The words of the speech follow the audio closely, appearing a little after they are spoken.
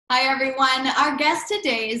Hi, everyone. Our guest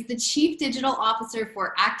today is the Chief Digital Officer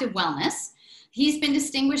for Active Wellness. He's been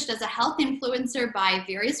distinguished as a health influencer by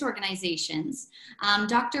various organizations.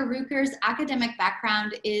 Dr. Rucker's academic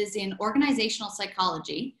background is in organizational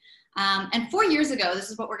psychology. And 4 years ago, this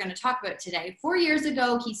is what we're going to talk about today. 4 years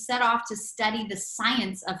ago, he set off to study the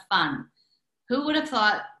science of fun. Who would have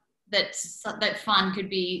thought that fun could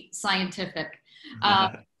be scientific?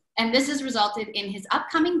 And this has resulted in his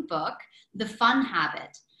upcoming book, The Fun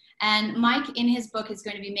Habit. And Mike, in his book, is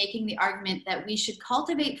going to be making the argument that we should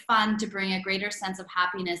cultivate fun to bring a greater sense of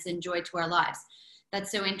happiness and joy to our lives.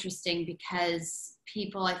 That's so interesting because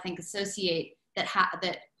people, I think, associate that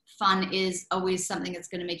fun is always something that's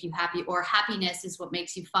going to make you happy, or happiness is what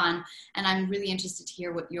makes you fun. And I'm really interested to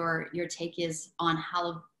hear what your take is on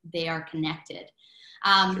how they are connected.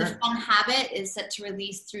 Sure. The Fun Habit is set to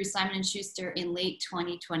release through Simon & Schuster in late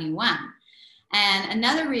 2021. And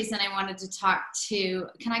another reason I wanted to talk to,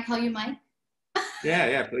 can I call you Mike?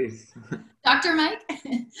 Yeah, please. Dr. Mike?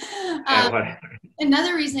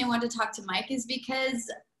 Another reason I wanted to talk to Mike is because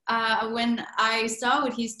when I saw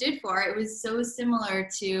what he stood for, it was so similar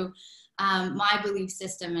to my belief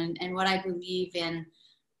system and what I believe in.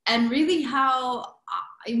 And really how,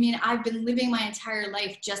 I've been living my entire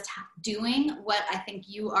life just doing what I think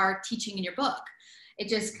you are teaching in your book. It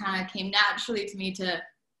just kind of came naturally to me to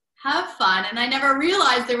have fun, and I never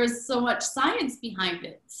realized there was so much science behind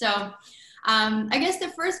it. So I guess the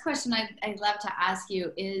first question I'd love to ask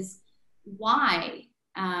you is why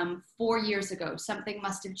 4 years ago, something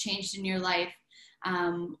must have changed in your life.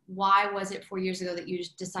 Why was it 4 years ago that you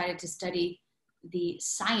decided to study the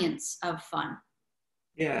science of fun?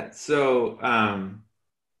 Yeah, so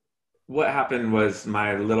what happened was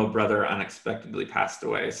my little brother unexpectedly passed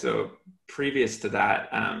away. So previous to that,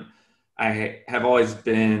 I have always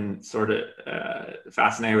been sort of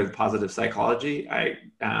fascinated with positive psychology. I,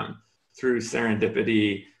 through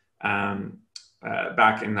serendipity,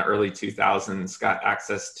 back in the early 2000s, got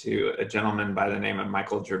access to a gentleman by the name of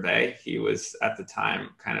Michael Gervais. He was at the time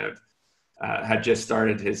had just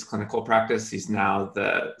started his clinical practice. He's now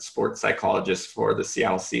the sports psychologist for the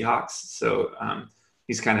Seattle Seahawks. So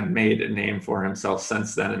he's kind of made a name for himself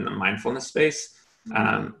since then in the mindfulness space.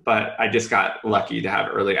 But I just got lucky to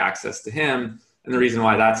have early access to him. And the reason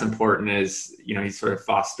why that's important is, he sort of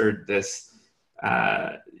fostered this,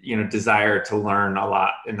 desire to learn a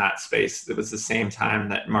lot in that space. It was the same time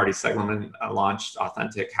that Marty Seligman launched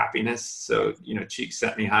Authentic Happiness. So,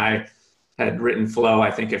 Csikszentmihalyi had written Flow,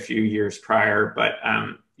 I think, a few years prior, but,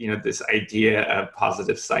 this idea of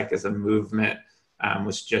positive psych as a movement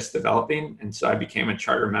was just developing. And so I became a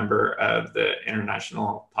charter member of the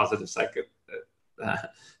International Positive Psych,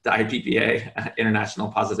 the IPPA, International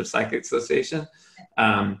Positive Psych Association.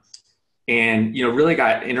 And, really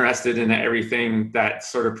got interested in everything that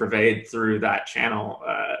sort of pervade through that channel,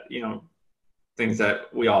 things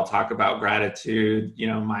that we all talk about, gratitude,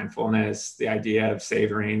 mindfulness, the idea of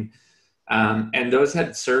savoring. And those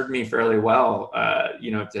had served me fairly well,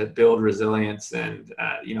 to build resilience and,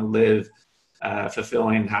 live a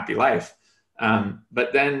fulfilling, happy life.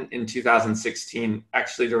 But then in 2016,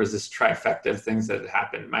 actually, there was this trifecta of things that had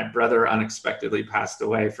happened. My brother unexpectedly passed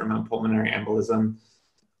away from a pulmonary embolism.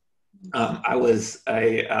 I was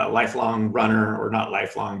a lifelong runner, or not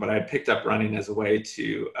lifelong, but I had picked up running as a way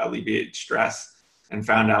to alleviate stress, and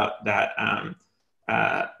found out that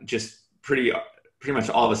just pretty much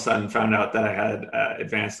all of a sudden found out that I had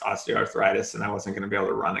advanced osteoarthritis and I wasn't going to be able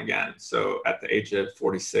to run again. So at the age of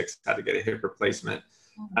 46, I had to get a hip replacement.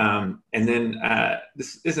 And then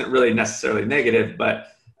this isn't really necessarily negative, but,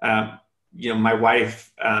 my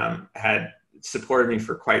wife had supported me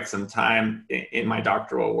for quite some time in my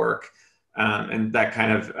doctoral work. And that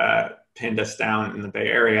kind of pinned us down in the Bay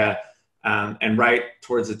Area. And right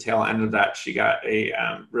towards the tail end of that, she got a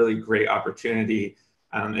really great opportunity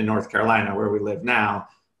in North Carolina, where we live now.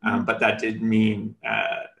 But that did mean,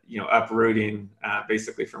 uprooting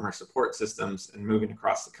basically from our support systems and moving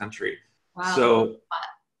across the country. Wow. So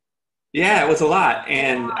yeah, it was a lot.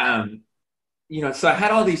 And, so I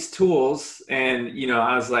had all these tools, and,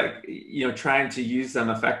 I was like, trying to use them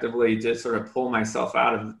effectively to sort of pull myself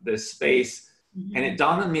out of this space. Mm-hmm. And it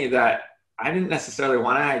dawned on me that I didn't necessarily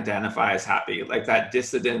want to identify as happy, like that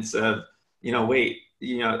dissidence of,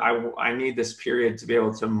 I need this period to be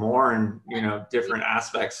able to mourn, different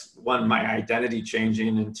aspects. One, my identity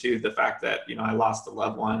changing, and two, the fact that, I lost a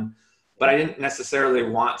loved one, but I didn't necessarily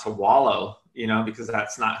want to wallow, because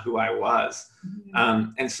that's not who I was.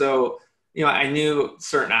 Mm-hmm. And so, I knew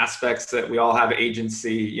certain aspects that we all have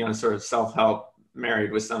agency, sort of self-help married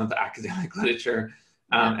with some of the academic literature.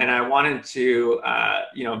 And I wanted to,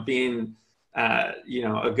 being you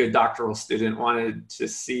know, a good doctoral student wanted to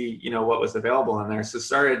see, you know, what was available in there. So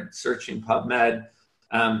started searching PubMed,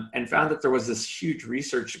 and found that there was this huge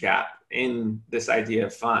research gap in this idea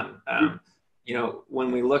of fun. You know,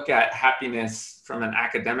 when we look at happiness from an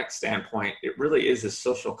academic standpoint, it really is a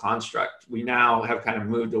social construct. We now have kind of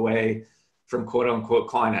moved away from quote unquote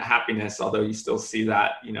calling it happiness, although you still see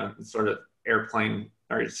that, you know, sort of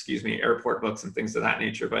airport books and things of that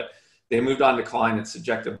nature. But they moved on to calling it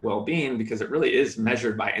subjective well-being because it really is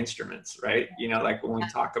measured by instruments, right? You know, like when we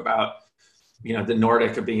talk about, you know, the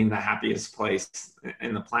Nordic being the happiest place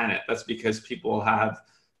in the planet, that's because people have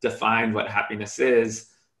defined what happiness is.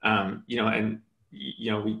 You know, and,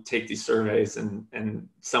 you know, we take these surveys and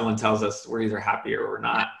someone tells us we're either happy or we're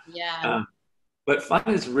not. Yeah. But fun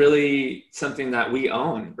is really something that we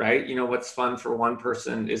own, right? You know, what's fun for one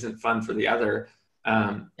person isn't fun for the other.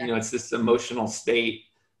 You know, it's this emotional state.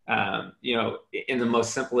 You know, in the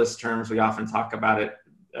most simplest terms, we often talk about it,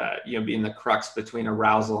 you know, being the crux between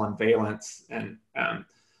arousal and valence. And,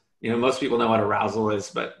 you know, most people know what arousal is,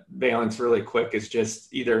 but valence really quick is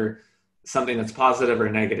just either something that's positive or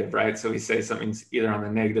negative, right? So we say something's either on the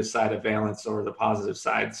negative side of valence or the positive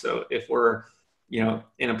side. So if we're, you know,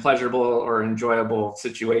 in a pleasurable or enjoyable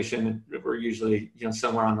situation, we're usually, you know,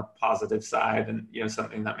 somewhere on the positive side, and, you know,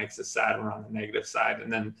 something that makes us sad, we're on the negative side.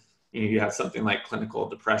 And then, you know, you have something like clinical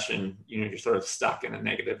depression, you know, you're sort of stuck in a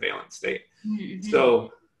negative valence state.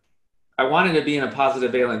 So I wanted to be in a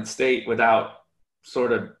positive valence state without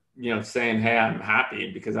sort of, you know, saying, hey, I'm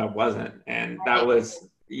happy, because I wasn't. And that was,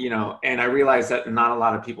 you know, and I realized that not a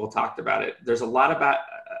lot of people talked about it. There's a lot about,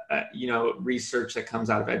 you know, research that comes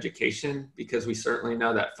out of education, because we certainly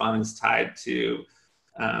know that fun is tied to,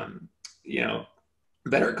 you know,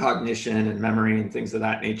 better cognition and memory and things of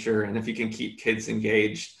that nature. And if you can keep kids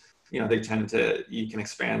engaged, you know, you can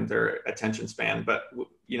expand their attention span. But,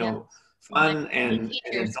 you know, fun and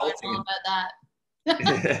adulting. About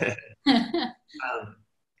that.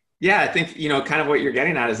 Yeah, I think, you know, kind of what you're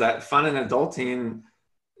getting at is that fun and adulting,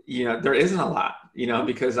 you know, there isn't a lot, you know,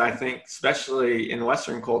 because I think especially in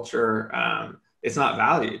Western culture, it's not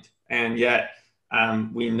valued. And yet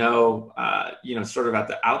we know, you know, sort of at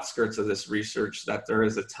the outskirts of this research, that there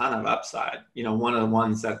is a ton of upside. You know, one of the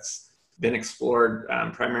ones that's been explored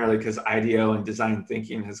primarily because IDEO and design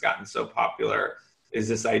thinking has gotten so popular is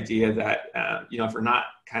this idea that, you know, if we're not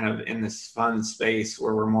kind of in this fun space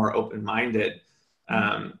where we're more open-minded,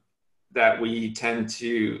 that we tend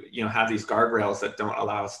to, you know, have these guardrails that don't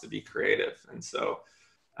allow us to be creative. And so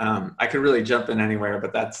I could really jump in anywhere,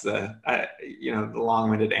 but that's you know, the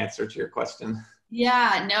long-winded answer to your question.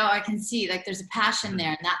 Yeah, no, I can see, like, there's a passion there,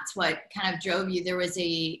 and that's what kind of drove you. There was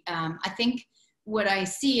I think what I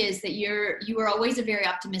see is that you were always a very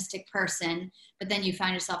optimistic person, but then you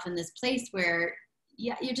find yourself in this place where,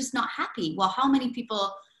 yeah, you're just not happy. Well, how many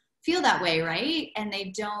people feel that way, right? And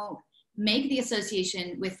they don't make the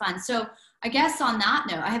association with fun. So I guess on that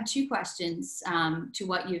note, I have two questions to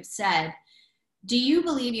what you've said. Do you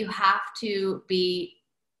believe you have to be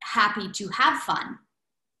happy to have fun?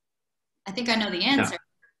 I think I know the answer.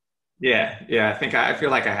 No. Yeah. I feel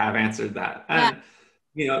like I have answered that.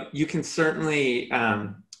 You know, you can certainly,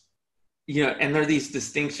 you know, and there are these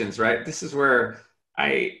distinctions, right? This is where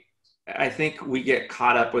I think we get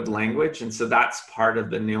caught up with language. And so that's part of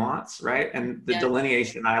the nuance, right? And the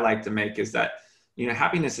delineation I like to make is that, you know,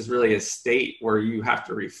 happiness is really a state where you have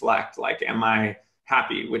to reflect, like, am I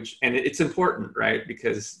happy? And it's important, right?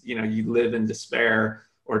 Because, you know, you live in despair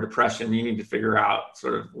or depression, you need to figure out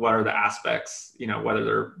sort of what are the aspects, you know, whether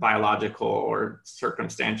they're biological or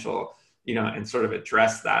circumstantial, you know, and sort of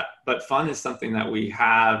address that. But fun is something that we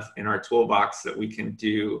have in our toolbox that we can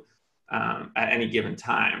do at any given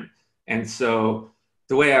time. And so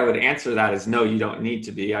the way I would answer that is no, you don't need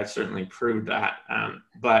to be. I've certainly proved that.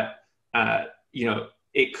 But, you know,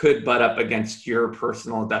 it could butt up against your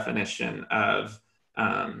personal definition of,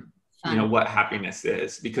 you know, what happiness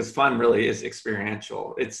is, because fun really is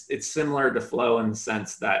experiential. It's similar to flow in the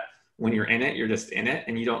sense that when you're in it, you're just in it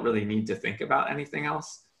and you don't really need to think about anything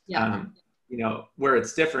else. You know, where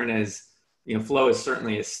it's different is, you know, flow is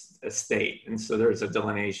certainly a state. And so there's a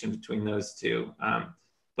delineation between those two.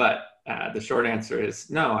 But the short answer is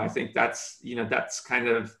no. I think that's, you know, that's kind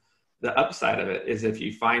of the upside of it, is if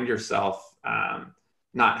you find yourself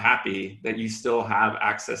not happy, that you still have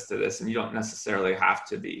access to this and you don't necessarily have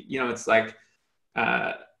to be. You know, it's like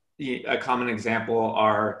a common example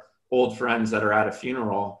are old friends that are at a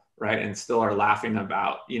funeral, right, and still are laughing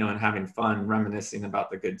about, you know, and having fun, reminiscing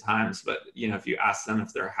about the good times. But, you know, if you ask them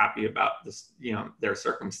if they're happy about this, you know, their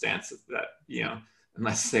circumstances, that, you know,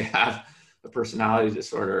 unless they have a personality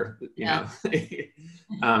disorder, you know,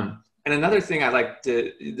 And another thing I like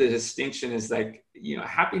to, the distinction is like, you know,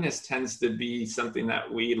 happiness tends to be something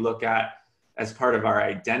that we look at as part of our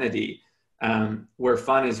identity, where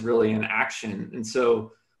fun is really an action. And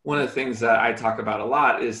so one of the things that I talk about a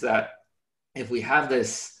lot is that if we have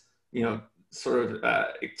this, you know, sort of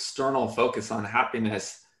external focus on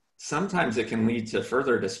happiness, sometimes it can lead to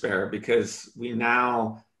further despair because we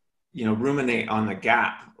now, you know, ruminate on the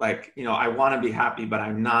gap. Like, you know, I want to be happy, but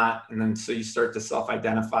I'm not. And then so you start to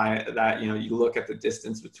self-identify that, you know, you look at the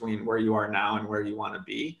distance between where you are now and where you want to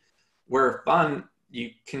be. Where fun,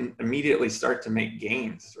 you can immediately start to make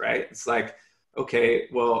gains, right? It's like, okay,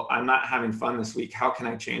 well, I'm not having fun this week. How can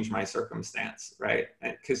I change my circumstance, right?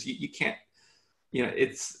 Because you can't, you know,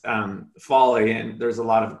 it's folly, and there's a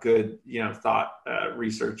lot of good, you know, thought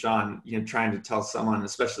research on, you know, trying to tell someone,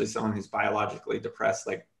 especially someone who's biologically depressed,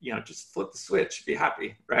 like, you know, just flip the switch, be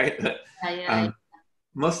happy, right?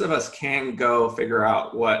 Most of us can go figure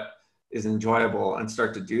out what is enjoyable and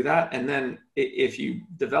start to do that. And then if you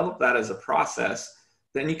develop that as a process,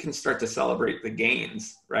 then you can start to celebrate the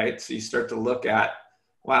gains, right? So you start to look at,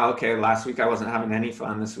 wow, okay, last week I wasn't having any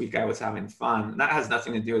fun. This week I was having fun. And that has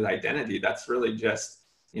nothing to do with identity. That's really just,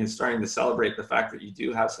 you know, starting to celebrate the fact that you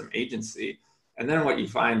do have some agency. And then what you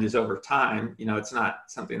find is over time, you know, it's not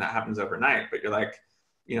something that happens overnight, but you're like,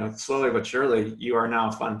 you know, slowly but surely you are now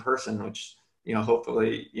a fun person, which, you know,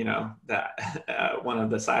 hopefully, you know, that one of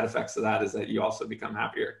the side effects of that is that you also become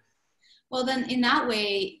happier. Well, then in that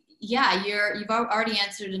way, yeah, you've already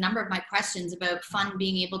answered a number of my questions about fun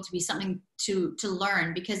being able to be something to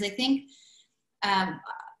learn, because I think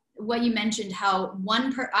what you mentioned, how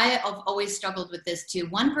I have always struggled with this too.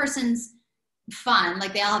 One person's fun,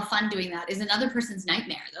 like they all have fun doing that, is another person's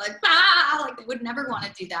nightmare. They're like, like they would never want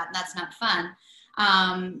to do that, and that's not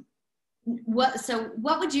fun.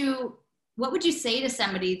 What would you say to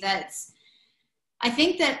somebody that's, I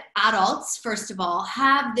think that adults, first of all,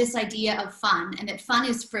 have this idea of fun, and that fun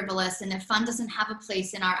is frivolous, and that fun doesn't have a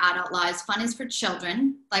place in our adult lives. Fun is for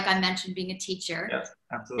children, like I mentioned, being a teacher. Yes,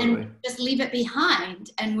 absolutely. And just leave it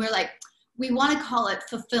behind. And we're like, we want to call it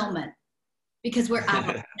fulfillment because we're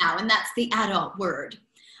adults now, and that's the adult word.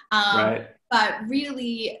 Right. But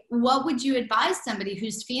really, what would you advise somebody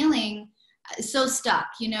who's feeling so stuck,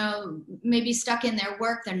 you know, maybe stuck in their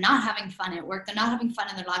work? They're not having fun at work. They're not having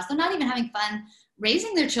fun in their lives. They're not even having fun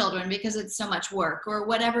raising their children because it's so much work or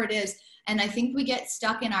whatever it is. And I think we get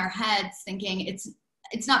stuck in our heads thinking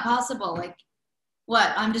it's not possible. Like,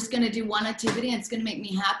 what, I'm just going to do one activity and it's going to make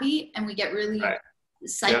me happy. And we get really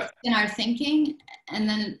psyched in our thinking. And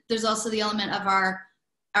then there's also the element of our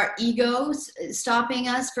egos stopping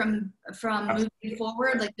us from moving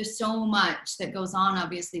forward. Like, there's so much that goes on,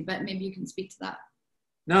 obviously, but maybe you can speak to that.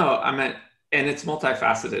 No, I meant, and it's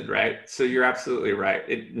multifaceted, right? So you're absolutely right.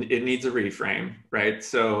 It needs a reframe, right?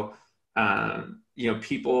 So, you know,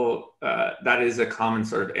 people, that is a common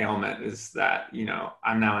sort of ailment, is that, you know,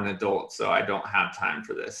 I'm now an adult, so I don't have time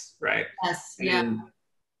for this, right? Yes, and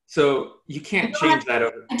so you can't change that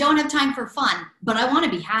over. I don't have time for fun, but I want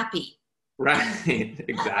to be happy. Right,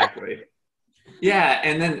 exactly. Yeah,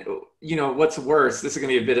 and then, you know, what's worse, this is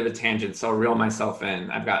going to be a bit of a tangent, so I'll reel myself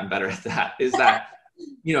in. I've gotten better at that, is that,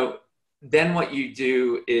 you know, then what you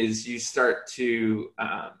do is you start to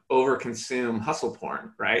overconsume hustle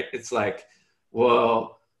porn, right? It's like,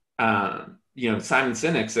 well, you know, Simon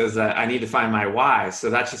Sinek says that I need to find my why.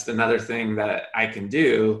 So that's just another thing that I can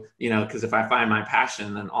do, you know, because if I find my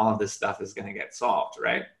passion, then all of this stuff is going to get solved,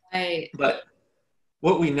 right? Right. But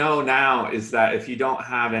what we know now is that if you don't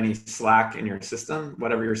have any slack in your system,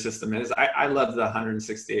 whatever your system is, I love the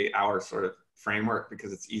 168-hour sort of framework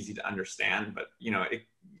because it's easy to understand, but, you know, it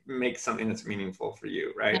makes something that's meaningful for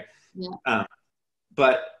you, right? Yeah.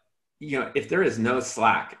 But, you know, if there is no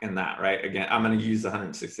slack in that, right? Again, I'm going to use the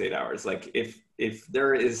 168 hours. Like if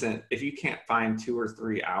you can't find 2 or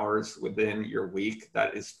 3 hours within your week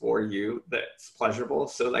that is for you, that's pleasurable.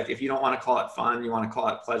 So like, if you don't want to call it fun, you want to call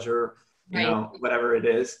it pleasure, you know, whatever it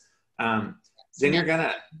is, then you're going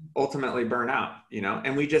to ultimately burn out, you know,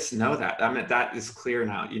 and we just know that. I mean, that is clear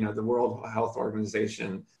now. You know, the World Health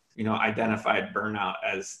Organization, you know, identified burnout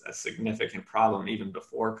as a significant problem even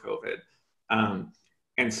before COVID.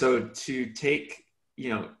 And so to take,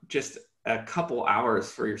 you know, just a couple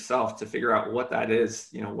hours for yourself to figure out what that is,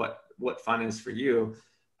 you know, what fun is for you,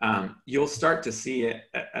 you'll start to see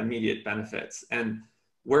immediate benefits. And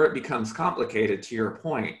where it becomes complicated, to your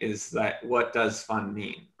point, is that what does fun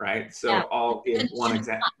mean, right? So I'll give one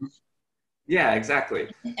example. Yeah, exactly.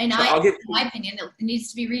 And so in my opinion, it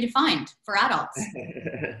needs to be redefined for adults.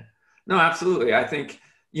 No, absolutely. I think,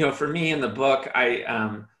 you know, for me in the book,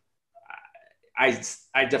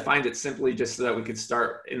 I defined it simply just so that we could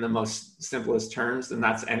start in the most simplest terms, and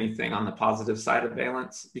that's anything on the positive side of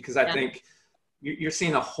valence, because I think you're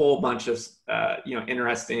seeing a whole bunch of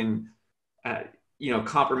interesting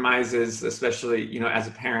compromises, especially as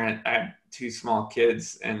a parent. I have two small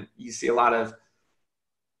kids, and you see a lot of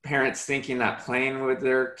parents thinking that playing with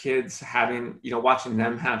their kids, having watching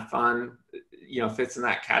them have fun fits in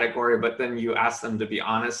that category, but then you ask them to be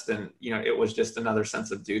honest, and it was just another sense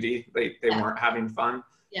of duty. They weren't having fun.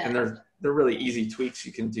 And they're really easy tweaks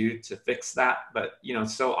you can do to fix that, but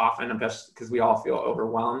so often, because we all feel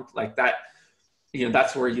overwhelmed like that,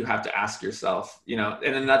 that's where you have to ask yourself,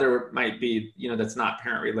 and another might be, that's not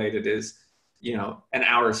parent related, is an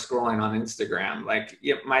hour scrolling on Instagram. Like,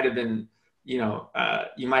 it might have been, you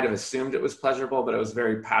might have assumed it was pleasurable, but it was a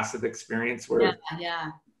very passive experience where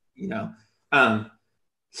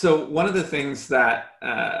so one of the things that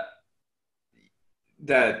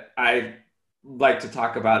that I like to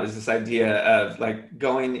talk about is this idea of like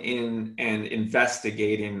going in and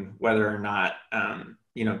investigating whether or not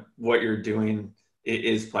what you're doing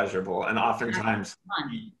is pleasurable. And oftentimes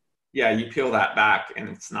you peel that back and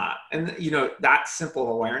it's not. And that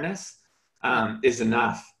simple awareness is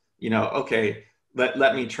enough. Okay,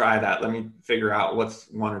 let me try that. Let me figure out what's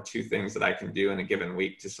one or two things that I can do in a given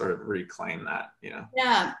week to sort of reclaim that,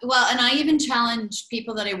 Yeah, well, and I even challenge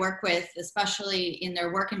people that I work with, especially in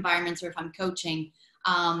their work environments or if I'm coaching,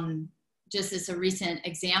 just as a recent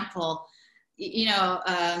example,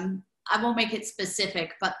 I won't make it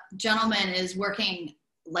specific, but gentleman is working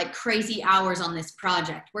like crazy hours on this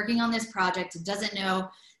project, doesn't know,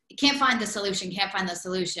 can't find the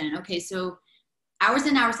solution. Okay, so hours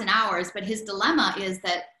and hours and hours, but his dilemma is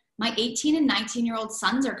that my 18 and 19-year-old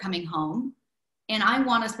sons are coming home and I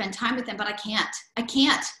want to spend time with them, but I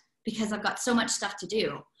can't because I've got so much stuff to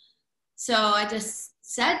do. So I just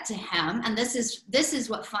said to him, and this is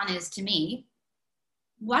what fun is to me,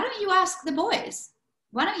 why don't you ask the boys?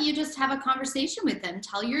 Why don't you just have a conversation with them?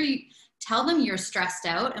 Tell them you're stressed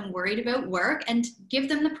out and worried about work, and give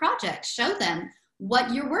them the project. Show them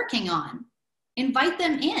what you're working on. Invite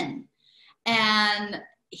them in. And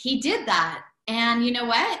he did that. And you know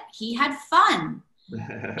what? He had fun.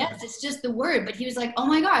 Yes, it's just the word. But he was like, oh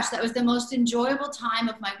my gosh, that was the most enjoyable time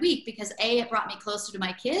of my week, because it brought me closer to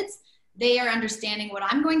my kids. They are understanding what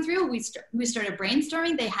I'm going through. We started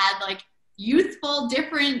brainstorming. They had like youthful,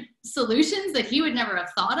 different solutions that he would never have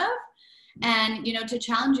thought of. And, to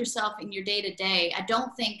challenge yourself in your day to day, I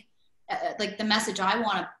don't think like the message I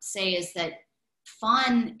want to say is that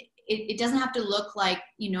fun, it doesn't have to look like,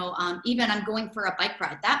 even I'm going for a bike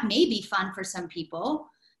ride. That may be fun for some people.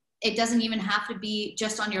 It doesn't even have to be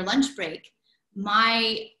just on your lunch break.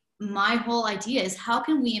 My whole idea is, how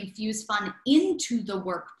can we infuse fun into the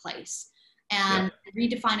workplace and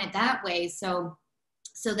redefine it that way? So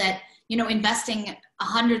that, investing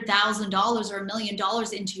 $100,000 or $1 million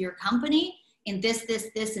into your company in this,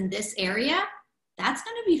 and this area, that's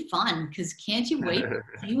going to be fun, because can't you wait to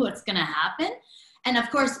see what's going to happen? And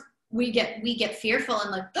of course, we get fearful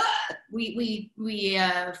and like, we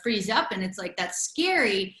freeze up, and it's like, that's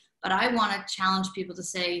scary. But I want to challenge people to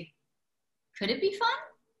say, could it be fun?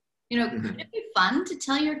 Could it be fun to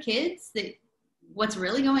tell your kids that what's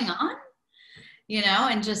really going on?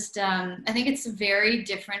 And just, I think it's a very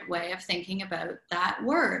different way of thinking about that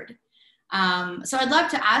word. So I'd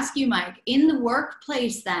love to ask you, Mike, in the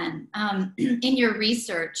workplace then, in your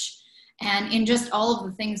research and in just all of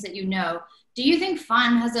the things that do you think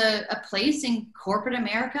fun has a place in corporate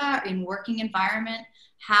America, in working environment?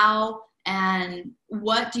 How and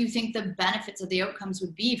what do you think the benefits of the outcomes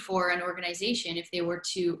would be for an organization if they were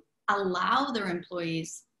to allow their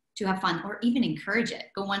employees to have fun, or even encourage it,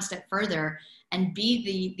 go one step further and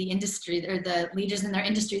be the industry or the leaders in their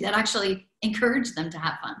industry that actually encourage them to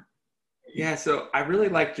have fun? Yeah, so I really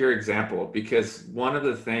liked your example, because one of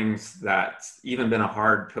the things that's even been a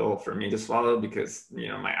hard pill for me to swallow, because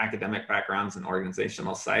my academic background's in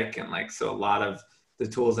organizational psych, and like, so a lot of the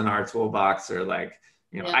tools in our toolbox are like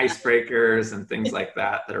icebreakers and things like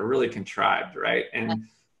that are really contrived, right? And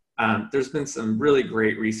there's been some really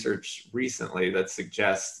great research recently that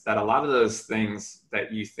suggests that a lot of those things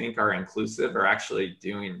that you think are inclusive are actually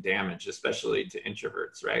doing damage, especially to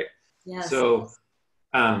introverts, right? Yes. So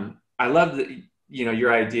I love that,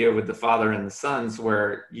 your idea with the father and the sons,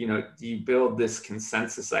 where, you build this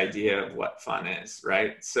consensus idea of what fun is,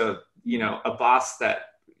 right? So, a boss that,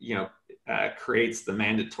 creates the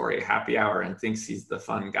mandatory happy hour and thinks he's the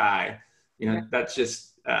fun guy, that's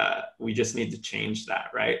just, we just need to change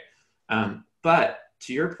that, right? But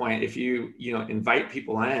to your point, if you, invite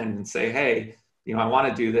people in and say, hey, I want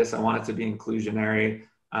to do this, I want it to be inclusionary,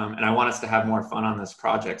 and I want us to have more fun on this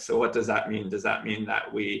project. So what does that mean? Does that mean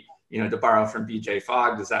that we, to borrow from BJ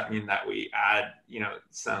Fogg, does that mean that we add,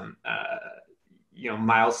 some,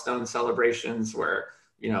 milestone celebrations where,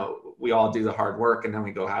 we all do the hard work and then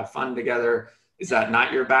we go have fun together? Is that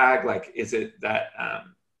not your bag? Like, is it that,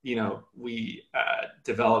 we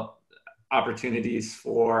develop opportunities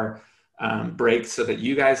for breaks so that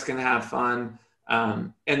you guys can have fun?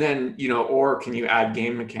 And then, or can you add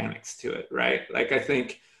game mechanics to it, right? Like, I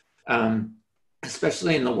think,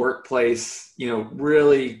 especially in the workplace,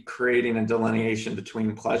 really creating a delineation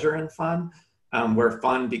between pleasure and fun, where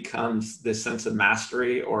fun becomes this sense of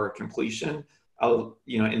mastery or completion,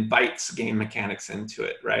 invites game mechanics into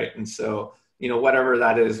it, right? And so, whatever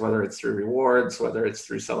that is, whether it's through rewards, whether it's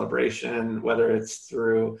through celebration, whether it's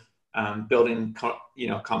through building,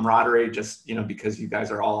 camaraderie, just, because you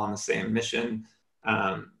guys are all on the same mission.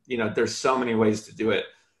 There's so many ways to do it.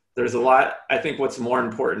 There's a lot. I think what's more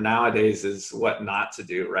important nowadays is what not to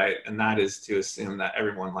do, right? And that is to assume that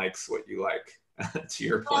everyone likes what you like, to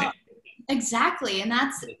your point. Well, exactly. And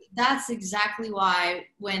that's exactly why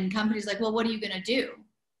when companies are like, well, what are you going to do?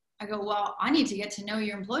 I go, well, I need to get to know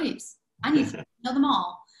your employees. I need to know them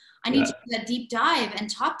all. I need to do that deep dive and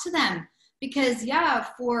talk to them, because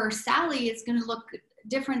for Sally, it's going to look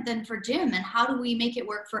different than for Jim. And how do we make it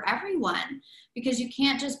work for everyone? Because you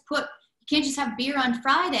can't just have beer on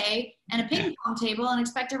Friday and a ping pong table and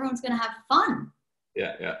expect everyone's going to have fun.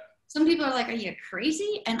 Yeah. Some people are like, are you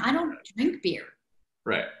crazy? And I don't drink beer.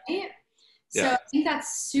 Right. So I think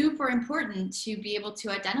that's super important to be able to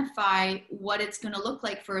identify what it's going to look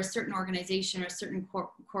like for a certain organization or a certain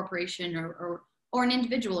corporation or an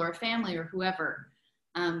individual or a family or whoever,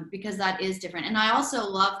 because that is different. And I also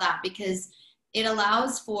love that because it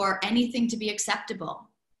allows for anything to be acceptable.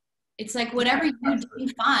 It's like whatever you do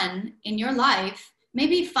fun in your life,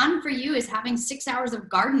 maybe fun for you is having 6 hours of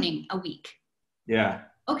gardening a week. Yeah.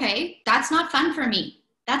 Okay, that's not fun for me.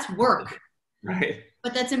 That's work. Right.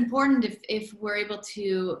 But that's important if we're able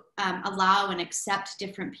to allow and accept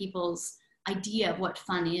different people's idea of what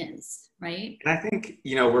fun is, right? And I think,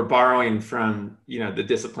 we're borrowing from, the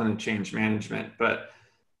discipline of change management, but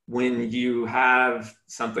when you have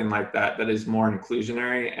something like that is more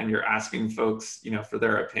inclusionary and you're asking folks, for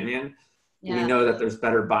their opinion, we know that there's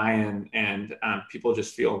better buy-in and people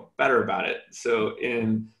just feel better about it. So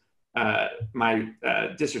in my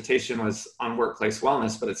dissertation was on workplace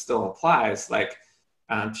wellness, but it still applies. Like,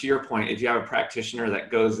 to your point, if you have a practitioner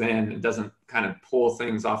that goes in and doesn't kind of pull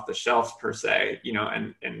things off the shelf per se,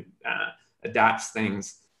 and adapts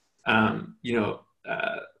things,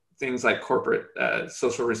 things like corporate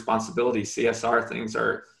social responsibility, CSR things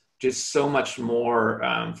are just so much more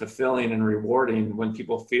fulfilling and rewarding when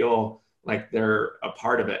people feel like they're a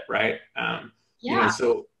part of it, right?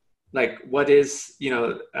 So like, what is,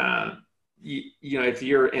 if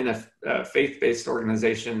you're in a faith-based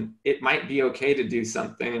organization, it might be okay to do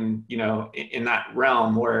something, in that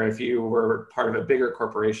realm, where if you were part of a bigger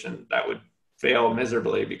corporation, that would fail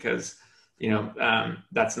miserably because,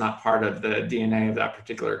 that's not part of the DNA of that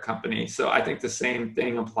particular company. So I think the same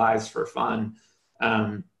thing applies for fun,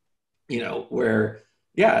 where,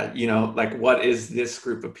 like, what is this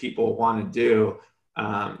group of people want to do,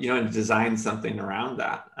 and design something around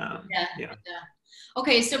that.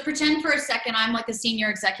 Okay, so pretend for a second I'm like a senior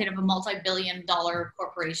executive of a multi-billion-dollar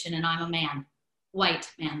corporation and I'm a man, white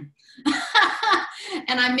man.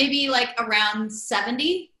 And I'm maybe like around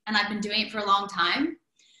 70 and I've been doing it for a long time.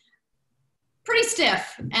 Pretty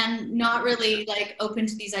stiff and not really like open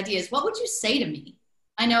to these ideas. What would you say to me?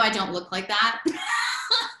 I know I don't look like that,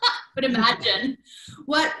 but imagine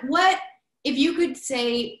what if you could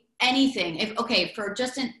say anything, for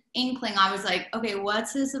just an inkling, I was like, okay,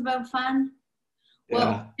 what's this about fun?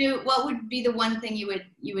 What would be the one thing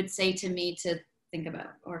you would say to me to think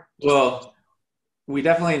about? Well, we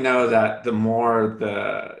definitely know that the more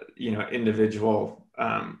the individual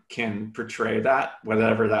can portray that,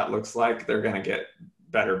 whatever that looks like, they're going to get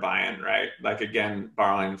better buy-in, right? Like, again,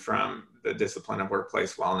 borrowing from the discipline of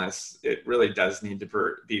workplace wellness, it really does need to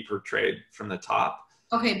be portrayed from the top.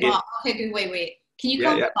 Okay, Bob. Wait. Can you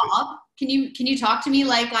call me Bob? Can you talk to me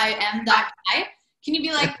like I am that guy? Can you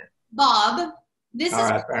be like, Bob, this is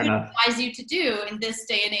what I would advise you to do in this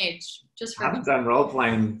day and age? I haven't done role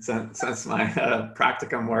playing since my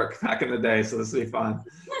practicum work back in the day, so this will be fun.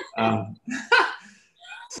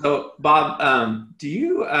 So, Bob, do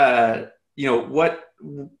you, how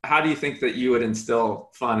do you think that you would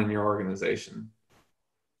instill fun in your organization?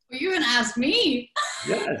 Well, you're going to ask me.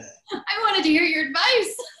 Yes. I wanted to hear your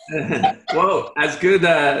advice. Whoa, as good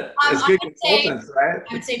consultants, right?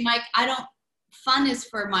 I would say, Mike, fun is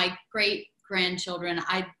for my great grandchildren,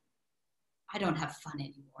 I don't have fun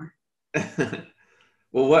anymore.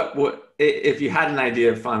 Well, what if you had an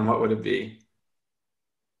idea of fun, what would it be?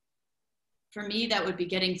 For me, that would be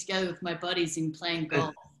getting together with my buddies and playing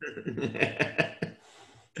golf.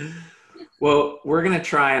 Well, we're going to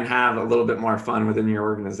try and have a little bit more fun within your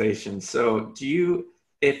organization. So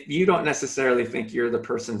if you don't necessarily think you're the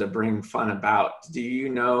person to bring fun about, do you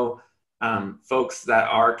know folks that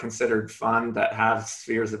are considered fun that have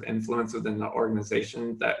spheres of influence within the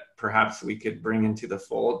organization that perhaps we could bring into the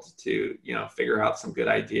fold to, figure out some good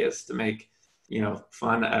ideas to make,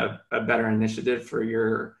 fun a better initiative for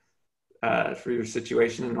your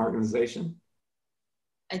situation and organization?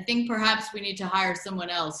 I think perhaps we need to hire someone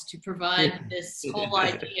else to provide this whole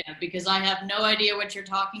idea, because I have no idea what you're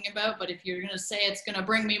talking about, but if you're going to say it's going to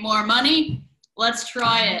bring me more money, let's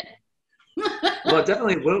try it. Well, it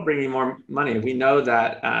definitely will bring you more money. We know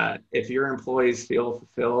that if your employees feel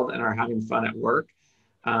fulfilled and are having fun at work,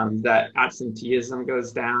 that absenteeism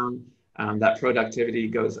goes down, that productivity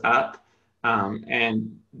goes up,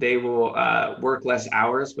 and they will work less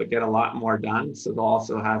hours but get a lot more done. So they'll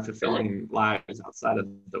also have fulfilling lives outside of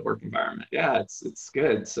the work environment. Yeah, it's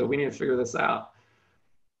good. So we need to figure this out.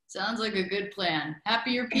 Sounds like a good plan.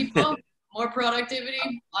 Happier people, more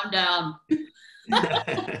productivity. I'm down.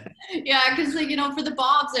 Yeah, because for the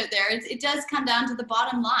Bobs out there, it does come down to the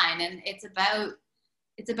bottom line, and it's about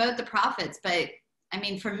the profits. But I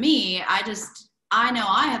mean, for me, I know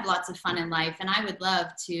I have lots of fun in life, and I would love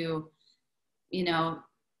to,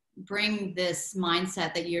 bring this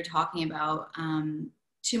mindset that you're talking about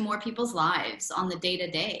to more people's lives on the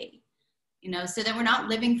day-to-day, so that we're not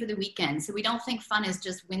living for the weekend. So we don't think fun is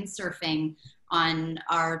just windsurfing on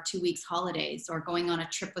our 2 weeks holidays or going on a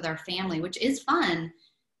trip with our family, which is fun,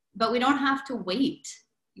 but we don't have to wait.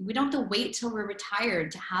 We don't have to wait till we're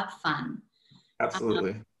retired to have fun.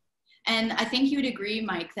 Absolutely. And I think you would agree,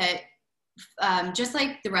 Mike, that just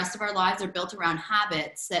like the rest of our lives are built around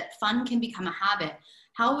habits, that fun can become a habit.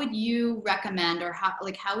 How would you recommend, or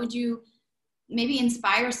how would you maybe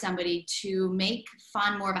inspire somebody to make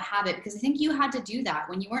fun more of a habit? Because I think you had to do that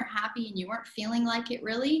when you weren't happy and you weren't feeling like it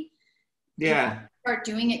really. Yeah. Start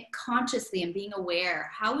doing it consciously and being aware.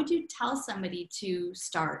 How would you tell somebody to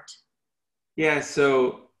start? Yeah.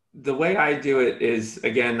 So the way I do it is,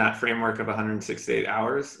 again, that framework of 168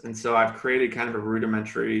 hours. And so I've created kind of a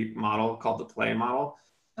rudimentary model called the play model,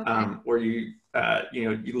 where you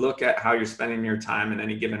look at how you're spending your time in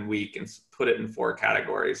any given week and put it in 4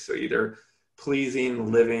 categories. So either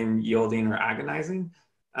pleasing, living, yielding, or agonizing.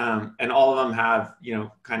 And all of them have,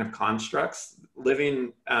 kind of constructs.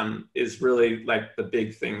 Living is really like the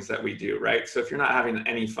big things that we do, right? So if you're not having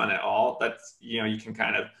any fun at all, that's, you can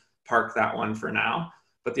kind of park that one for now.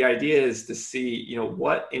 But the idea is to see,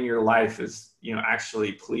 what in your life is,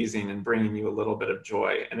 actually pleasing and bringing you a little bit of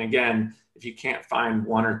joy. And again, if you can't find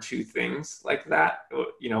 1 or 2 things like that,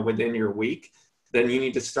 within your week, then you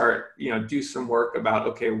need to start, do some work about,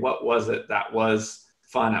 okay, what was it that was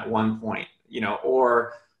fun at one point,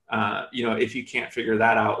 or, if you can't figure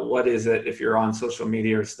that out, what is it, if you're on social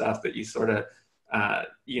media or stuff, that you sort of,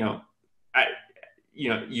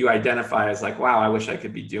 you identify as like, wow, I wish I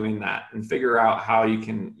could be doing that, and figure out how you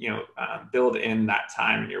can, build in that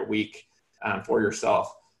time in your week for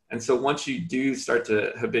yourself. And so once you do start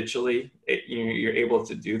to habitually, you're able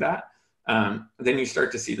to do that, then you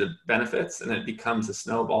start to see the benefits, and it becomes a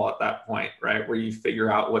snowball at that point, right? Where you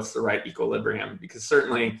figure out what's the right equilibrium, because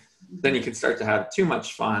certainly then you can start to have too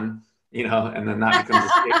much fun, and then that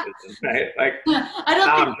becomes escapism, right? Like, I don't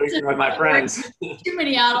now think I'm drinking with my friends. Too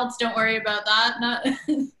many adults don't worry about that. Not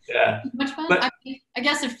Yeah. much fun. But, I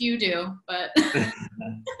guess a few do, but.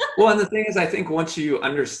 Well, and the thing is, I think once you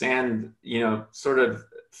understand, sort of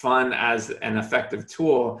fun as an effective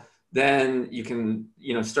tool, then you can,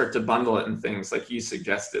 start to bundle it in things like you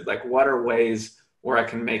suggested. Like, what are ways where I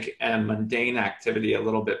can make a mundane activity a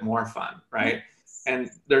little bit more fun, right?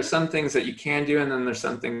 And there's some things that you can do, and then there's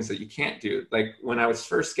some things that you can't do. Like when I was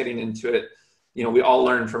first getting into it, we all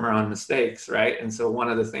learn from our own mistakes, right? And so one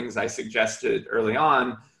of the things I suggested early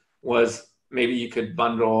on was maybe you could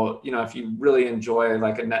bundle, if you really enjoy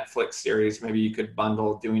like a Netflix series, maybe you could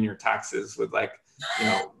bundle doing your taxes with like,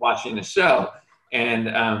 watching a show. And,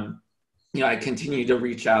 I continue to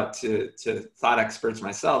reach out to thought experts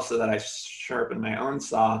myself so that I sharpen my own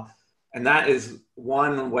saw. And that is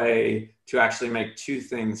one way to actually make 2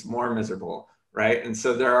 things more miserable, right? And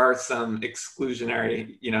so there are some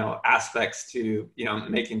exclusionary, aspects to,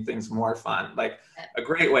 making things more fun. Like a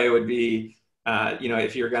great way would be,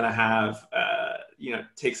 if you're going to have,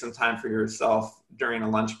 take some time for yourself during a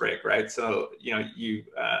lunch break, right? So, you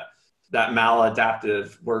that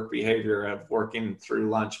maladaptive work behavior of working through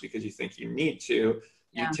lunch because you think you need to.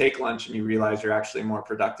 You take lunch and you realize you're actually more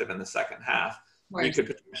productive in the second half. You could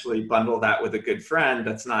potentially bundle that with a good friend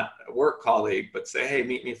that's not a work colleague, but say, hey,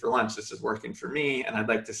 meet me for lunch. This is working for me, and I'd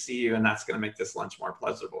like to see you, and that's going to make this lunch more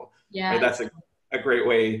pleasurable. Yeah, right? That's a great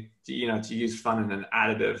way to, to use fun in an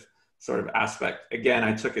additive sort of aspect. Again,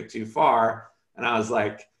 I took it too far, and I was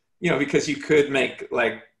like, because you could make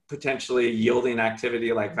like potentially yielding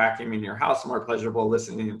activity like vacuuming your house more pleasurable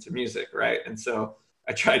listening to music, right? And so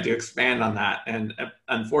I tried to expand on that. And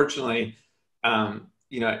unfortunately,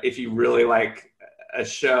 if you really like a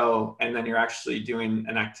show and then you're actually doing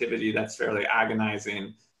an activity that's fairly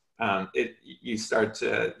agonizing, you start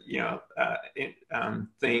to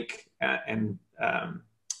think and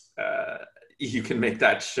you can make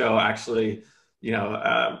that show actually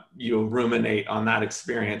you ruminate on that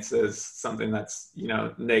experience as something that's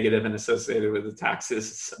negative and associated with the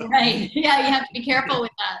taxes. So. Right. Yeah, you have to be careful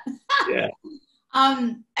with that. Yeah.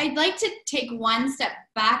 I'd like to take one step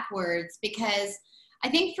backwards because I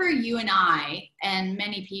think for you and I and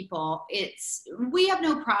many people, we have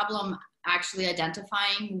no problem actually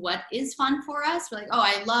identifying what is fun for us. We're like, oh,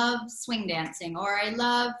 I love swing dancing, or I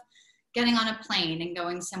love getting on a plane and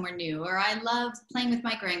going somewhere new, or I love playing with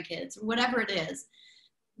my grandkids, whatever it is.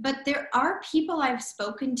 But there are people I've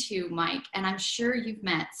spoken to, Mike, and I'm sure you've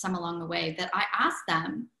met some along the way, that I ask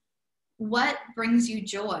them, what brings you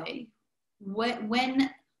joy? What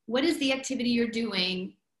is the activity you're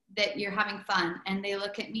doing that you're having fun? And they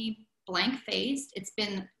look at me blank-faced. It's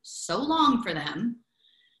been so long for them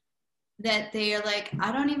that they are like,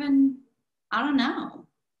 I don't know.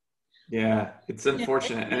 Yeah, it's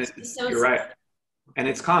unfortunate. You're right. And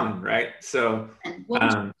it's common, right? So what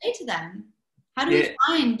would you say to them? How do we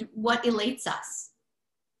find what elates us?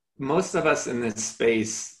 Most of us in this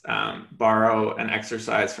space borrow an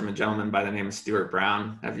exercise from a gentleman by the name of Stuart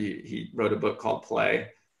Brown. He wrote a book called Play.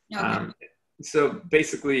 Okay. So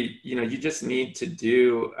basically, you just need to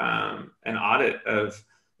do an audit of,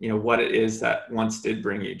 what it is that once did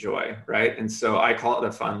bring you joy, right? And so I call it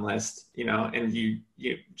a fun list, and you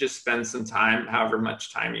just spend some time, however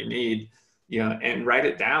much time you need, and write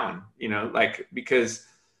it down, because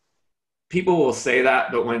people will say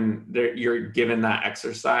that, but when you're given that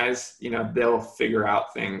exercise, they'll figure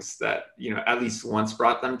out things that, at least once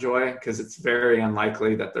brought them joy, because it's very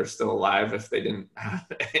unlikely that they're still alive if they didn't have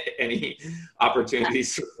any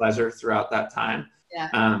opportunities for pleasure throughout that time.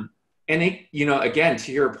 Yeah. And it, again,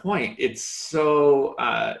 to your point, it's so,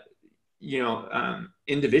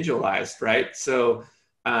 individualized, right? So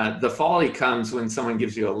the folly comes when someone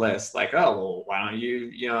gives you a list like, oh, well, why don't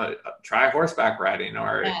you, try horseback riding,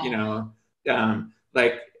 or,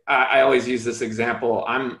 I always use this example.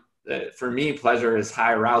 For me, pleasure is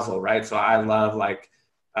high arousal, right? So I love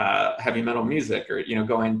heavy metal music, or,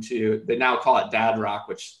 going to, they now call it dad rock,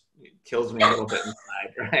 which kills me a little bit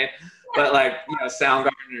inside, right? But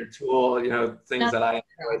Soundgarden or Tool, things that I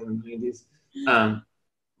enjoyed in the 90s.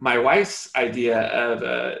 My wife's idea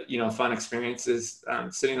of, fun experience is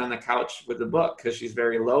sitting on the couch with a book, because she's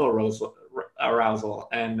very low arousal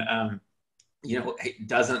and,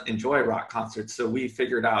 doesn't enjoy rock concerts. So we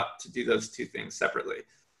figured out to do those two things separately,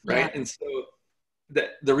 right? Yeah. And so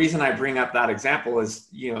the reason I bring up that example is,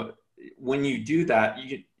 when you do that,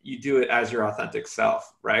 you do it as your authentic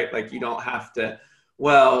self, right? Like, you don't have to,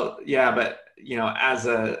 well, yeah, but, as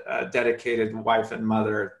a dedicated wife and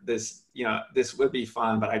mother, this would be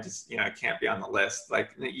fun, but I just, I can't be on the list. Like,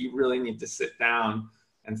 you really need to sit down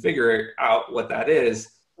and figure out what that is.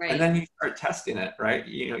 Right. And then you start testing it, right?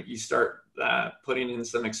 You start putting in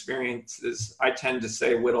some experiences. I tend to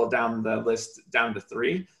say whittle down the list down to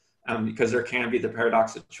 3, because there can be the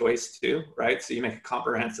paradox of choice too, right? So you make a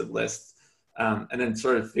comprehensive list, and then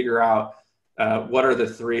sort of figure out what are the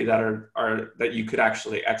 3 that are that you could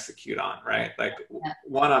actually execute on, right? Like,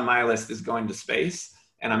 one on my list is going to space,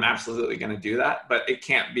 and I'm absolutely going to do that, but it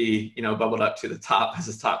can't be, bubbled up to the top as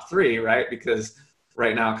a top 3, right? Because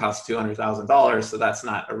right now it costs $200,000. So that's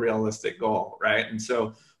not a realistic goal, right? And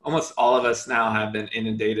so almost all of us now have been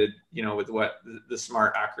inundated, with what the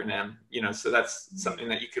SMART acronym, so that's something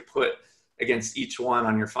that you could put against each one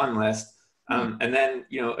on your fun list. And then,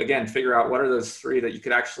 again, figure out what are those 3 that you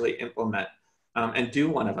could actually implement, and do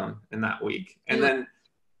one of them in that week. And then,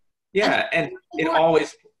 and it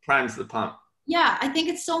always primes the pump. Yeah, I think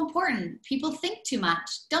it's so important. People think too much.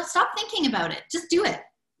 Don't stop thinking about it. Just do it.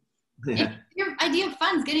 Yeah. If your idea of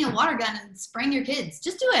fun is getting a water gun and spraying your kids,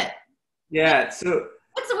 just do it. Yeah. So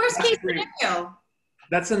what's the worst case scenario?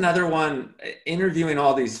 That's another one. Interviewing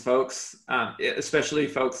all these folks, especially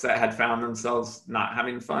folks that had found themselves not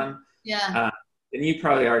having fun. Yeah. and you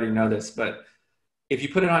probably already know this, but if you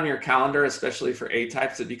put it on your calendar, especially for A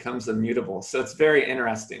types, it becomes immutable. So it's very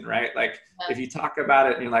interesting, right? Like if you talk about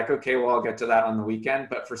it and you're like, okay, well, I'll get to that on the weekend.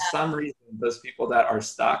 But for some reason, those people that are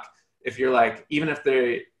stuck, if you're like, even if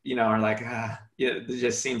they, are like, yeah, it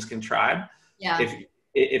just seems contrived. Yeah.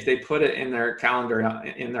 If they put it in their calendar,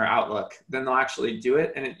 in their Outlook, then they'll actually do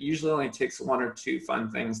it. And it usually only takes one or two fun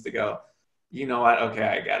things to go, you know what? Okay,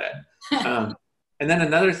 I get it. And then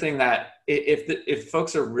another thing that if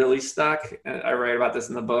folks are really stuck, and I write about this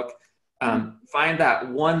in the book, find that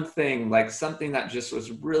one thing, like something that just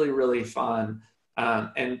was really, really fun,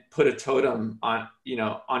 and put a totem on,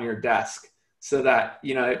 on your desk so that,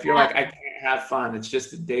 if you're like, I can't have fun, it's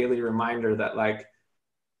just a daily reminder that like,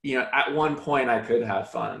 at one point I could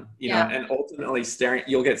have fun, and ultimately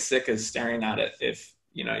you'll get sick of staring at it if,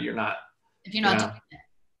 you're not, doing it.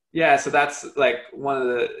 Yeah, so that's like one of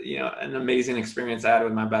the, an amazing experience I had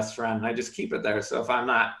with my best friend. I just keep it there. So if I'm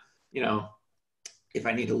not, if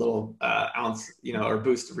I need a little ounce, or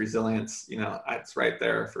boost of resilience, it's right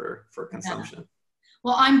there for consumption. Yeah.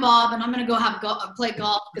 Well, I'm Bob, and I'm going to go play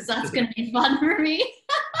golf because that's going to be fun for me.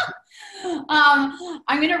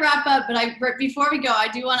 I'm going to wrap up, but before we go, I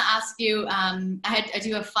do want to ask you. I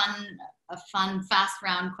do a fun fast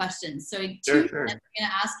round questions. So Sure. I'm going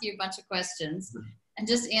to ask you a bunch of questions. And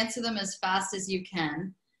just answer them as fast as you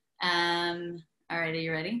can. All right, are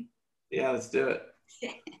you ready? Yeah, let's do it.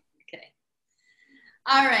 Okay.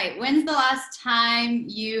 All right, when's the last time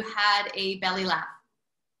you had a belly laugh?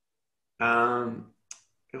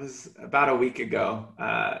 It was about a week ago.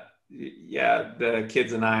 Yeah, the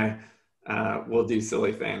kids and I will do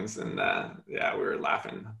silly things, and we were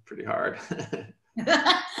laughing pretty hard.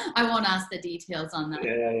 I won't ask the details on that.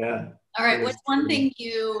 Yeah. All right, what's one thing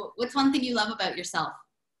you love about yourself?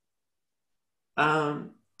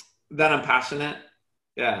 That I'm passionate.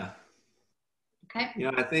 Yeah. Okay.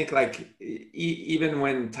 I think like even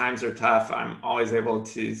when times are tough, I'm always able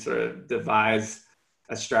to sort of devise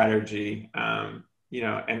a strategy,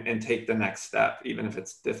 and take the next step, even if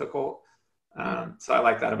it's difficult. So I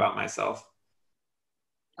like that about myself.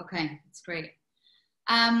 Okay, that's great.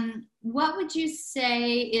 What would you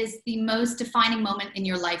say is the most defining moment in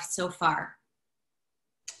your life so far?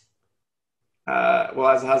 Well,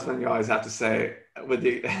 as a husband, you always have to say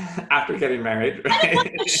after getting married, right? I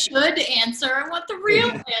want the should answer. I want the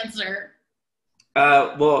real answer.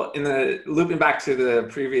 Well, looping back to the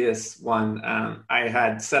previous one, I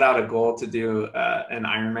had set out a goal to do an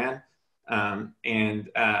Ironman, and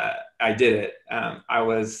I did it. I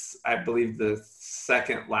was, I believe, the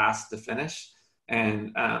second last to finish.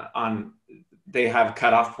 And they have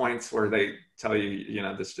cutoff points where they tell you,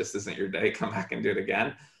 this just isn't your day, come back and do it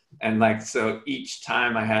again. And like, so each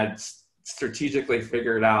time I had strategically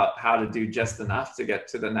figured out how to do just enough to get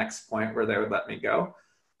to the next point where they would let me go.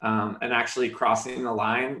 And actually crossing the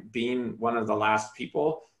line, being one of the last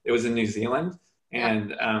people, it was in New Zealand.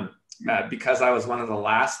 And because I was one of the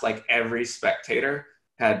last, like every spectator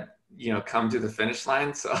had, come to the finish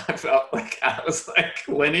line. So I felt like I was like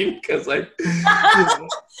winning because like, felt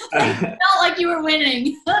like you were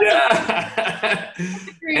winning. Yeah.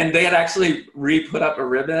 And they had actually re-put up a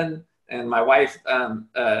ribbon, and my wife,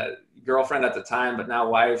 girlfriend at the time, but now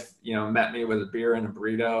wife, met me with a beer and a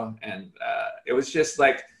burrito. And it was just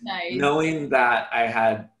like knowing that I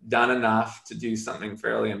had done enough to do something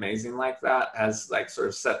fairly amazing like that has like sort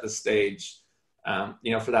of set the stage,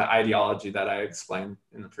 for that ideology that I explained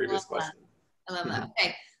in the previous question. I love that.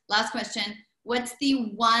 Okay, last question. What's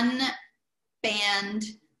the one band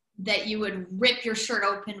that you would rip your shirt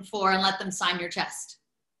open for and let them sign your chest?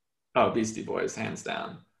 Oh, Beastie Boys, hands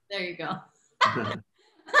down. There you go. I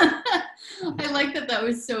like that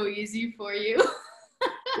was so easy for you.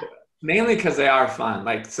 Mainly because they are fun.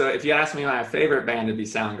 Like, so if you ask me my favorite band, it'd be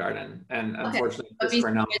Soundgarden. And unfortunately,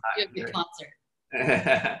 Christopher Nolan. Good concert.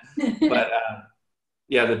 But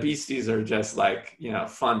yeah, the Beasties are just like,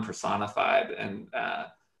 fun personified, and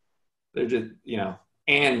they're just,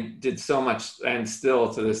 and did so much, and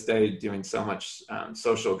still to this day doing so much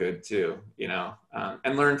social good too,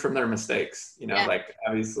 and learn from their mistakes, like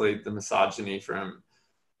obviously the misogyny from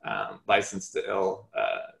License to Ill,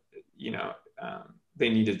 they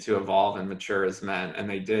needed to evolve and mature as men, and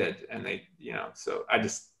they did, and they, so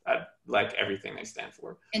I like everything they stand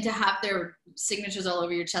for. And to have their signatures all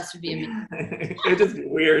over your chest would be amazing. It'd just be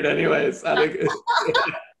weird anyways. I think.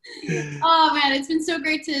 Oh man, it's been so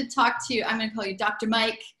great to talk to you. I'm going to call you Dr.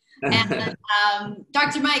 Mike. And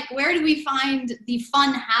Dr. Mike, where do we find the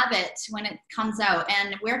Fun Habit when it comes out?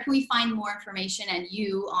 And where can we find more information and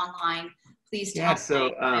you online? Please tell me. So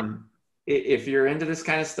if you're into this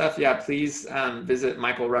kind of stuff, yeah, please visit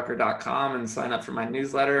michaelrucker.com and sign up for my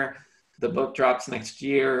newsletter. The book drops next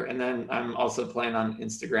year. And then I'm also playing on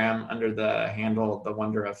Instagram under the handle, The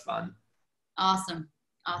Wonder of Fun. Awesome.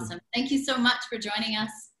 Awesome. Thank you so much for joining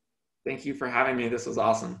us. Thank you for having me. This was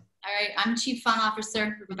awesome. All right. I'm Chief Fun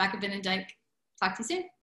Officer Rebecca Benedike. Talk to you soon.